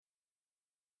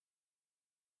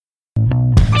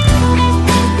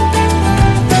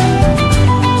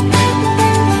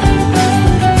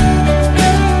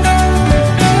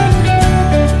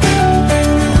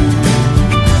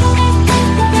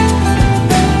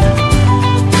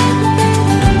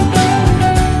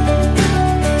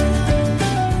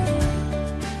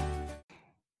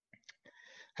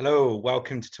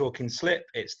welcome to Talking Slip.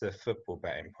 It's the football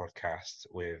betting podcast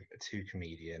with two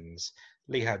comedians,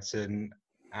 Lee Hudson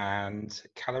and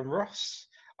Callum Ross.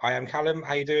 I am Callum.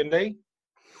 How you doing, Lee?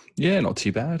 Yeah, not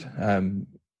too bad.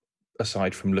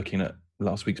 Aside from looking at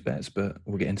last week's bets, but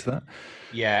we'll get into that.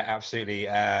 Yeah, absolutely.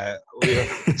 We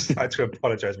had to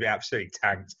apologise. We absolutely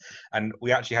tanked, and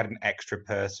we actually had an extra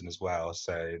person as well.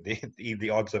 So the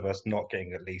odds of us not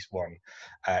getting at least one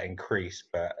increased,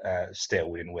 but still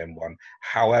we didn't win one.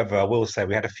 However, I will say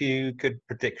we had a few good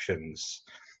predictions.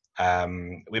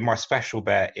 With my special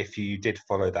bet, if you did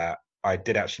follow that, I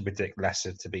did actually predict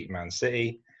Leicester to beat Man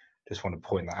City. Just want to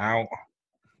point that out.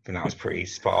 I think that was pretty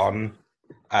spot on.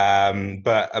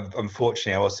 But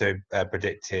unfortunately, I also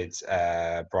predicted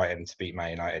Brighton to beat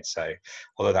Man United. So,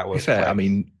 although that was fair, I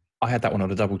mean, I had that one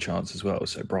on a double chance as well.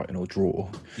 So Brighton or draw.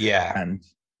 Yeah, and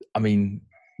I mean,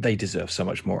 they deserve so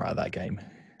much more out of that game.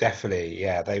 Definitely,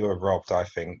 yeah, they were robbed. I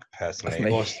think personally,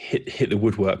 they hit the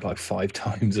woodwork like 5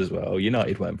 times as well.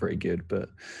 United weren't very good, but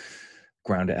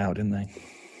ground it out, didn't they?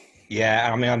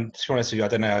 Yeah, I mean, to be honest with you, I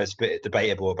don't know. It's a bit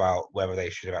debatable about whether they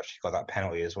should have actually got that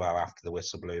penalty as well after the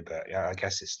whistle blew. But yeah, I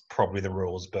guess it's probably the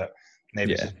rules. But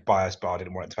maybe it's just biased, but I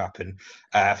didn't want it to happen.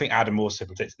 I think Adam also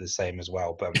predicted the same as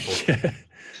well, but unfortunately,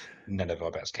 none of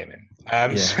our bets came in.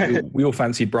 We all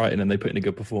fancied Brighton and they put in a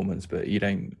good performance, but you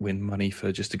don't win money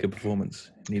for just a good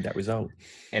performance. You need that result.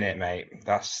 In it, mate.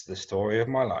 That's the story of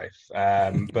my life.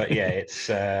 But yeah, it's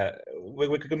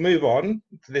we can move on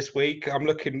to this week. I'm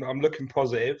looking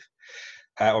positive.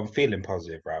 I'm feeling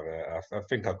positive, rather. I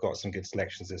think I've got some good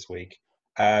selections this week.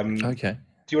 Okay.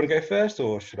 Do you want to go first,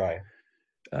 or should I?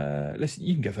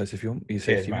 You can go first if you want.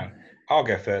 Cheers, man. I'll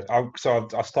go first. I'll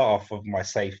start off with my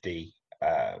safety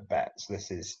bets.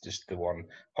 This is just the one.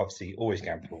 Obviously, always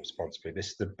gamble responsibly.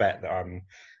 This is the bet that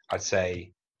I'd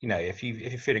say, you know, if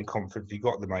you're feeling confident, if you've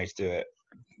got the money to do it,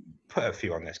 put a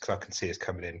few on this because I can see it's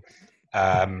coming in.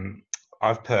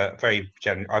 I've put very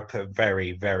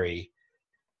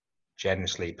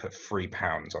generously put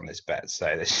 £3 on this bet.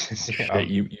 So this is,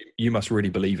 you must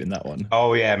really believe in that one.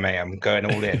 Oh yeah, mate, I'm going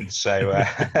all in. So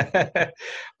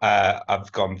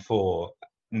I've gone for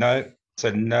no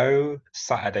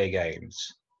Saturday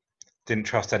games. Didn't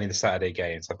trust any of the Saturday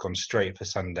games. I've gone straight for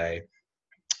Sunday.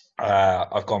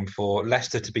 I've gone for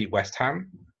Leicester to beat West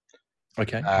Ham.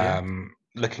 Okay.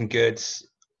 Looking good.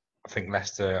 I think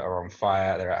Leicester are on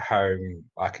fire. They're at home.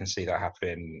 I can see that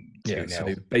happening 2-0.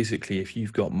 So basically, if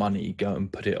you've got money, go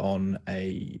and put it on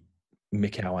a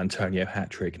Mikel Antonio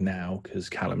hat-trick now because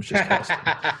Callum's just cursed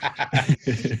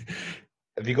him.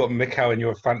 Have you got Mikel in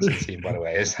your fantasy team, by the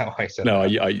way? Is that why I said no,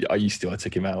 that? I used to. I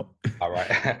took him out. All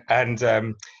right. And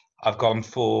I've gone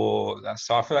for...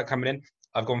 So I feel like coming in.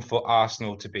 I've gone for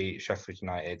Arsenal to beat Sheffield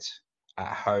United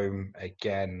at home.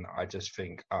 Again, I just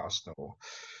think Arsenal...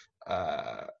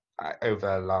 over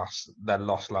their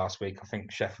loss last week, I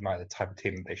think Sheffield United are the type of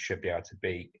team that they should be able to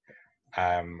beat.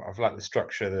 I've liked the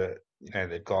structure that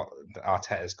they've got, that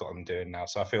Arteta's got them doing now,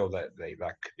 so I feel that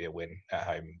that could be a win at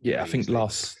home. Yeah, I think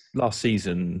last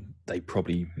season they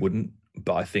probably wouldn't,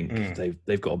 but I think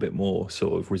they've got a bit more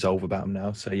sort of resolve about them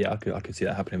now. So yeah, I could see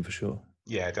that happening for sure.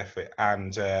 Yeah, definitely,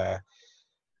 and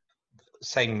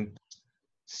same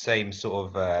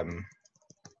sort of.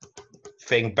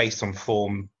 Thing based on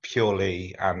form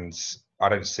purely, and I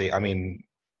don't see. I mean,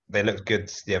 they looked good.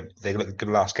 Yeah, they looked good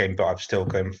last game, but I'm still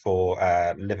going for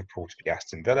Liverpool to beat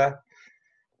Aston Villa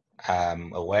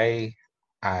away.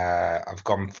 I've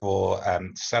gone for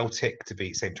Celtic to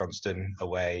beat St Johnstone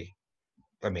away.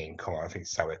 I mean, come on, I think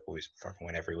Celtic always fucking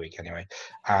win every week anyway.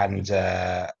 And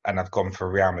I've gone for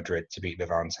Real Madrid to beat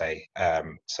Levante. So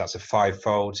that's a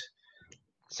 5-fold.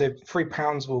 So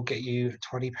 £3 will get you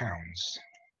 £20.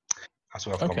 That's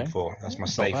what I've gone for. That's my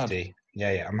safety.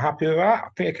 Yeah. I'm happy with that. I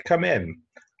think it could come in.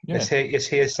 Yeah. It's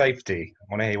here safety. I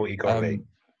want to hear what you got, Lee.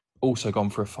 Also gone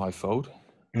for a 5-fold.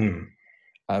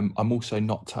 I'm also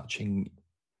not touching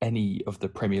any of the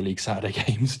Premier League Saturday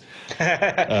games.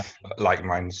 Like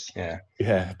mine's, yeah.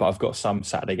 Yeah, but I've got some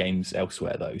Saturday games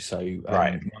elsewhere, though. So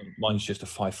mine's just a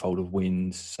 5-fold of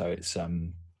wins. So it's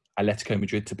Atletico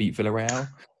Madrid to beat Villarreal.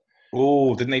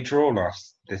 Oh, didn't they draw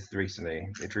recently?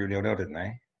 They drew 0-0, didn't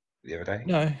they? The other day?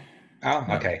 No. Oh,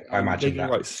 okay. I imagine that.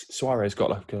 Right. Suarez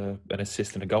got like an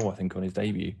assist and a goal, I think, on his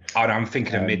debut. Oh, no, I'm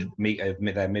thinking of their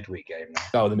midweek game.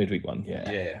 Oh, the midweek one,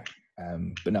 yeah. Yeah.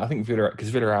 But no, I think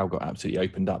Villarreal got absolutely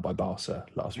opened up by Barca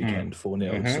last weekend,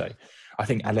 4-0. So I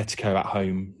think Atletico at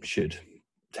home should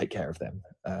take care of them,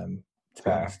 to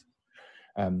be honest.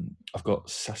 I've got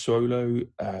Sassuolo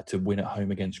to win at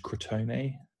home against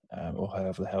Crotone. or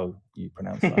however the hell you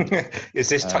pronounce that. Is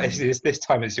this time? This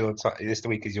time is your time. This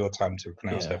week is your time to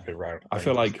pronounce every round. I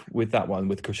feel like with that one,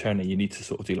 with Crotone, you need to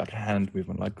sort of do like a hand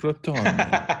movement, like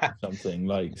Crotone, something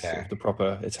like sort of the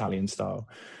proper Italian style.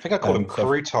 I think I called them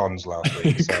croutons last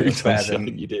week. So croutons, I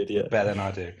think you did, yeah. Better than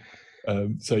I do.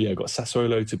 So yeah, I've got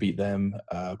Sassuolo to beat them.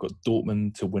 I've got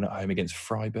Dortmund to win at home against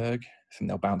Freiburg. I think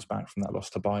they'll bounce back from that loss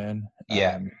to Bayern.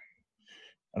 And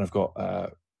I've got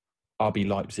RB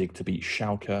Leipzig to beat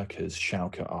Schalke, because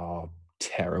Schalke are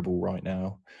terrible right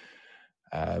now.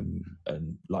 And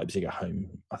Leipzig at home,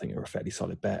 I think, are a fairly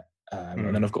solid bet.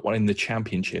 And then I've got one in the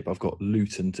Championship. I've got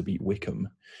Luton to beat Wickham.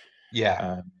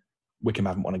 Wickham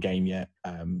haven't won a game yet.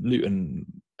 Luton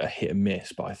are hit and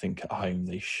miss, but I think at home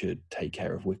they should take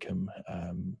care of Wickham.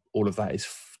 All of that is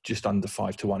just under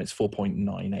 5-1. It's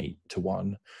 4.98 to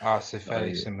 1. So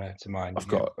fairly similar to mine. I've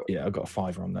got a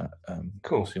fiver on that.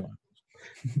 Cool.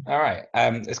 All right.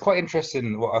 It's quite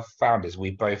interesting. What I've found is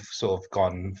we both sort of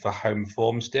gone for home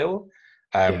form still.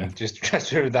 Just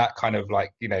through that kind of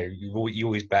like, you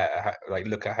always bet, like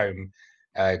look at home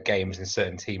games, and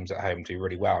certain teams at home do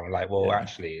really well. And like,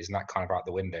 actually, isn't that kind of out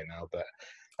the window now? But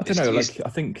I don't know. Like, I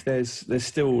think there's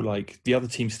still like the other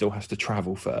team still has to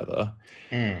travel further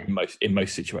in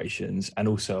most situations, and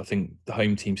also I think the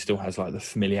home team still has like the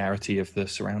familiarity of the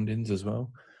surroundings as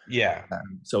well. Yeah.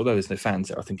 So although there's no fans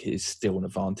there, I think it is still an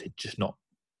advantage, just not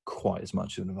quite as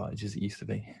much of an advantage as it used to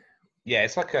be. Yeah,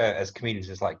 it's like as comedians,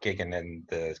 it's like gigging in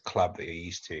the club that you're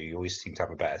used to. You always seem to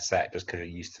have a better set just because you're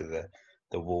used to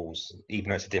the walls, even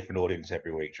though it's a different audience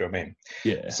every week. Do you know what I mean?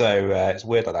 Yeah. So it's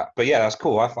weird like that. But yeah, that's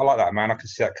cool. I like that, man. I can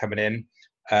see that coming in.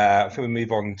 I think we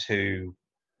move on to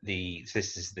this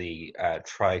is the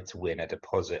try to win a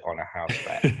deposit on a house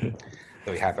bet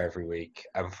that we have every week.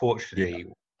 Unfortunately,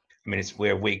 I mean,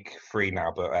 we're week 3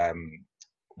 now, but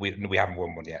we haven't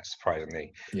won one yet,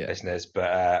 surprisingly, listeners.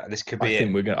 But this could be. I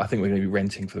think we're going to be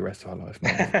renting for the rest of our life.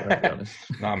 Now, to be honest.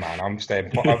 No, man, I'm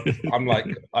staying. I'm like,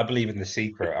 I believe in the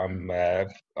secret. I'm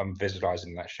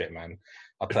visualizing that shit, man.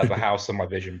 I'll put up a house on my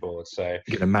vision board. So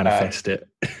you're gonna manifest it.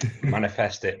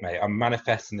 Manifest it, mate. I'm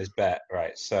manifesting this bet,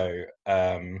 right? So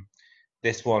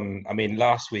this one, I mean,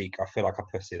 last week I feel like I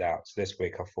pushed it out. So this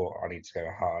week I thought I need to go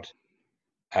hard.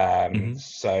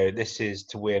 So this is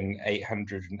to win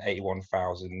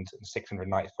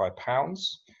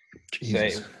 £881,695.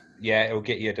 Jesus. So it will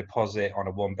get you a deposit on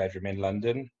a 1-bedroom in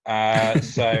London.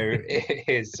 So it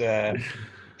is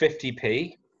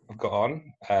 50p I've got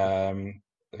on.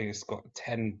 I think it's got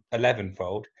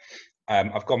 11-fold.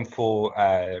 I've gone for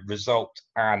result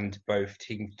and both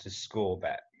teams to score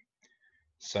bet.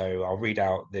 So I'll read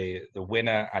out the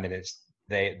winner, and then it's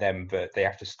but they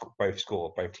have to both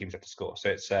score. Both teams have to score.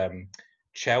 So it's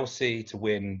Chelsea to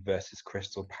win versus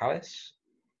Crystal Palace.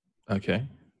 Okay.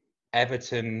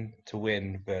 Everton to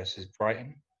win versus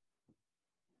Brighton.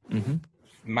 Mm-hmm.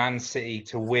 Man City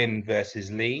to win versus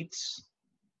Leeds.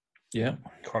 Yeah.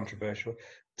 Controversial.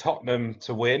 Tottenham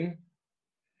to win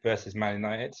versus Man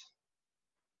United.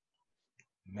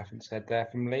 Nothing said there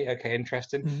from Lee. Okay,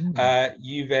 interesting. Mm-hmm.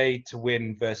 Juve to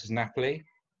win versus Napoli.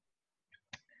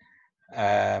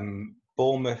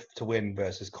 Bournemouth to win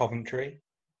versus Coventry.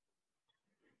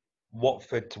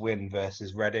 Watford to win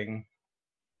versus Reading.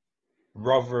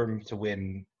 Rotherham to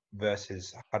win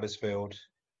versus Huddersfield.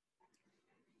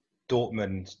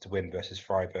 Dortmund to win versus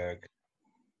Freiburg.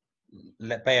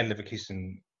 Bayer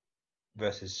Leverkusen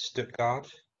versus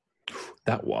Stuttgart.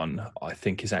 That one, I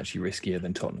think, is actually riskier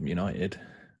than Tottenham United.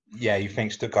 Yeah, you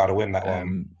think Stuttgart will win that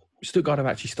one? Stuttgart have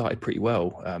actually started pretty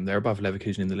well. They're above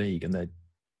Leverkusen in the league, and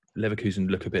Leverkusen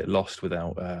look a bit lost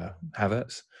without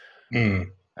Havertz.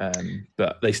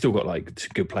 But they still got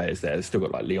like good players there. They've still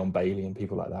got like Leon Bailey and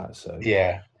people like that. So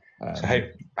yeah. So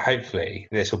hopefully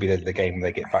this will be the game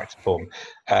they get back to form.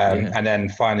 And then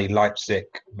finally Leipzig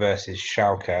versus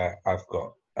Schalke. I've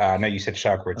got. I know you said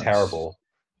Schalke are terrible,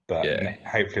 but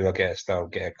hopefully they'll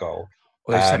get a goal.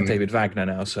 Well, they've sacked David Wagner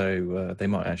now, so they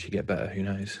might actually get better. Who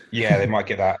knows? Yeah, they might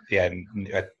get that. Yeah,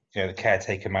 the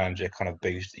caretaker manager kind of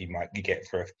boost that you get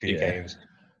for a few games.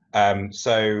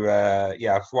 So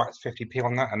I've whacked 50p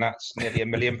on that, and that's nearly £1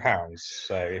 million.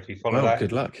 So if you follow that,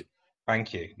 good luck.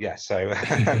 Thank you. Yeah. So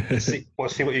let's see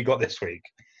what you got this week.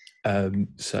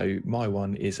 So my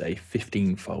one is a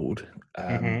 15-fold,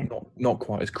 not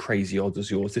quite as crazy odds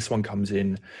as yours. This one comes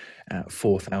in at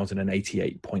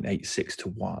 4,088.86 to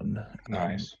 1.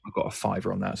 Nice. I've got a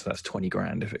fiver on that, so that's 20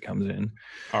 grand if it comes in.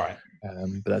 All right.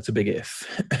 But that's a big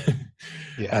if.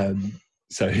 Yeah.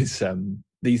 So it's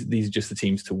these are just the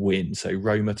teams to win. So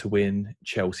Roma to win,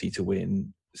 Chelsea to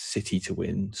win, City to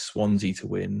win, Swansea to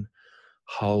win,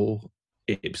 Hull,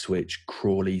 Ipswich,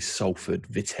 Crawley, Salford,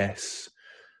 Vitesse,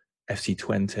 FC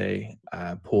Twente,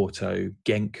 Porto,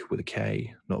 Genk with a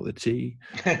K, not the T,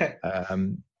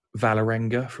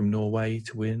 Vålerenga from Norway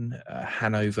to win,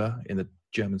 Hanover in the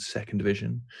German second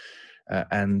division,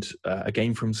 and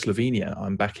again from Slovenia,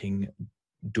 I'm backing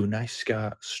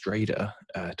Dunajska Streda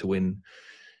to win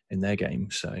in their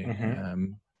game. So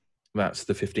that's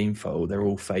the 15-fold. They're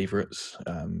all favourites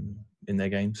in their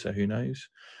game, so who knows?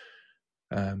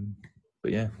 But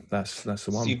yeah, that's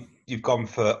the one. So you've gone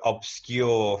for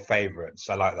obscure favourites.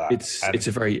 I like that. It's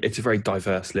a very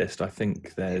diverse list. I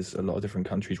think there's a lot of different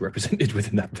countries represented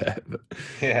within that bet. But.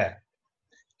 Yeah.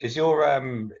 Is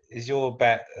your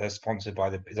bet sponsored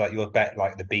by your bet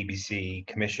like the BBC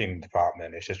commissioning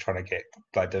department? It's just trying to get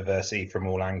like diversity from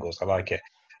all angles. I like it.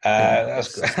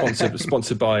 That's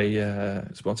sponsored by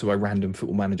Random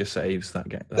Football Manager Saves that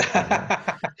game.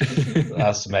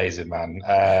 That's amazing, man.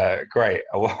 Great.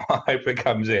 I hope it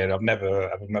comes in. I've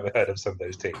never heard of some of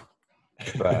those teams,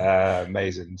 but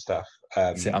amazing stuff.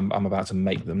 I'm about to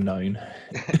make them known.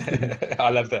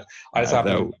 I love that. I just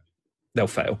they'll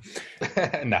fail.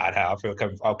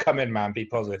 I'll come in, man. Be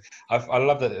positive. I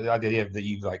love the idea that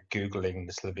you like Googling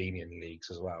the Slovenian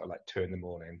leagues as well, like 2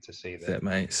 a.m. to see that. That's it,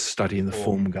 mate. Studying the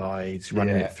form guides,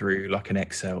 running it through like an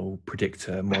Excel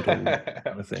predictor model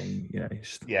kind of thing. You know,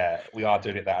 Yeah, we are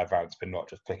doing it that advanced, but not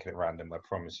just picking it random. I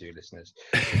promise you, listeners.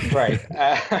 Great.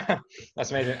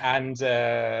 That's amazing. And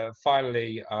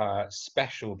finally,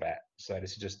 special bet. So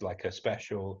this is just like a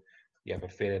special. You have a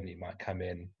feeling you might come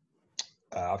in.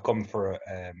 I've gone for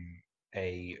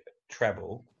a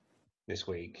treble this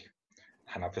week,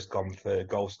 and I've just gone for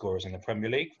goal scorers in the Premier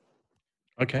League.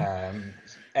 Okay.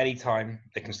 Anytime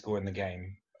they can score in the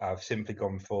game, I've simply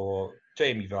gone for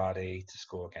Jamie Vardy to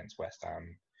score against West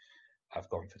Ham. I've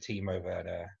gone for Timo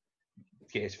Werner to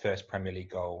get his first Premier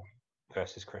League goal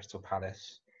versus Crystal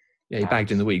Palace. Yeah, he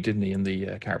bagged in the week, didn't he, in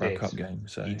the Carabao Cup game?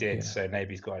 So he did. Yeah. So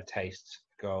maybe he's got a taste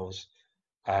goals.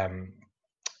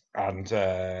 And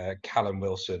Callum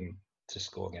Wilson to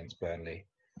score against Burnley.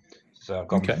 So I've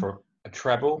gone for a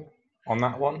treble on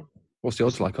that one. What's the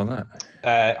odds like on that?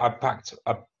 I backed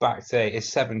it's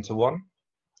 7-1.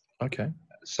 Okay.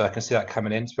 So I can see that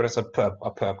coming in. But I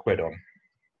put a quid on.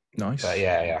 Nice. But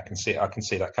yeah, I can see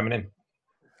that coming in.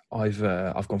 I've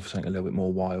gone for something a little bit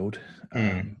more wild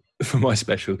for my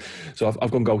special. So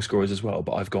I've gone goal scorers as well,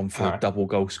 but I've gone for double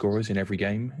goal scorers in every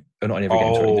game. Not in every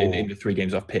game, sorry, in the 3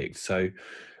 games I've picked. So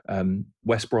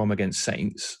West Brom against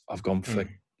Saints, I've gone for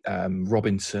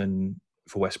Robinson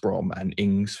for West Brom and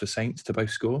Ings for Saints to both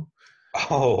score.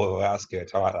 Oh, that's good.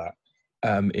 I like that.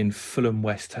 In Fulham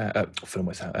Wolves,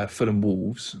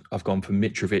 I've gone for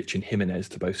Mitrovic and Jimenez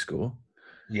to both score.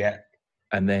 Yeah.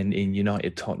 And then in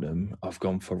United Tottenham, I've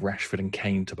gone for Rashford and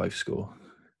Kane to both score.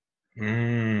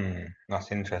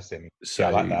 That's interesting. So I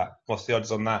like that. What's the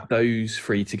odds on that? Those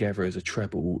 3 together as a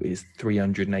treble is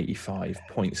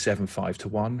 385.75 to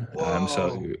 1.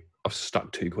 So I've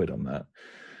stuck 2 quid on that.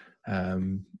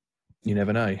 You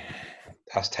never know.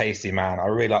 That's tasty, man. I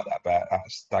really like that bet.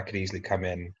 That could easily come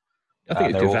in. I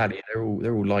think it's good value.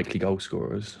 They're all likely goal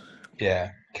scorers.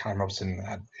 Yeah, Callum Robinson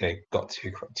got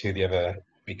two the other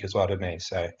week as well, didn't he?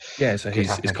 So yeah, so his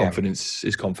confidence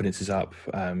is up.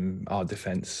 Our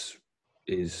defence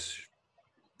is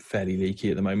fairly leaky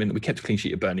at the moment. We kept a clean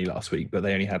sheet of Burnley last week, but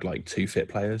they only had like 2 fit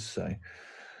players. So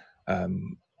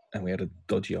and we had a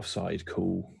dodgy offside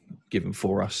call given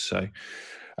for us. So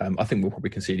I think we'll probably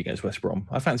concede against West Brom.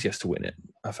 I fancy us to win it.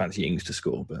 I fancy Ings to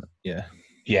score, but yeah,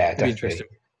 definitely.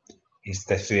 He's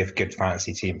definitely a good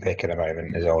fantasy team pick at the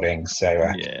moment, is old Ings. So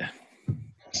yeah,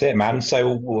 that's it, man.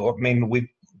 So I mean,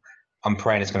 I'm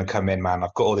praying it's going to come in, man.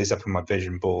 I've got all these up on my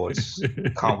vision boards.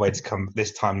 Can't wait to come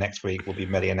this time next week. We'll be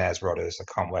millionaires, Rodders. I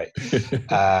can't wait.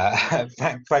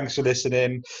 Thanks for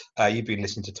listening. You've been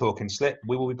listening to Talking Slip.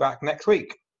 We will be back next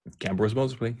week. Gamble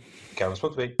responsibly. Gamble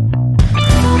responsibly.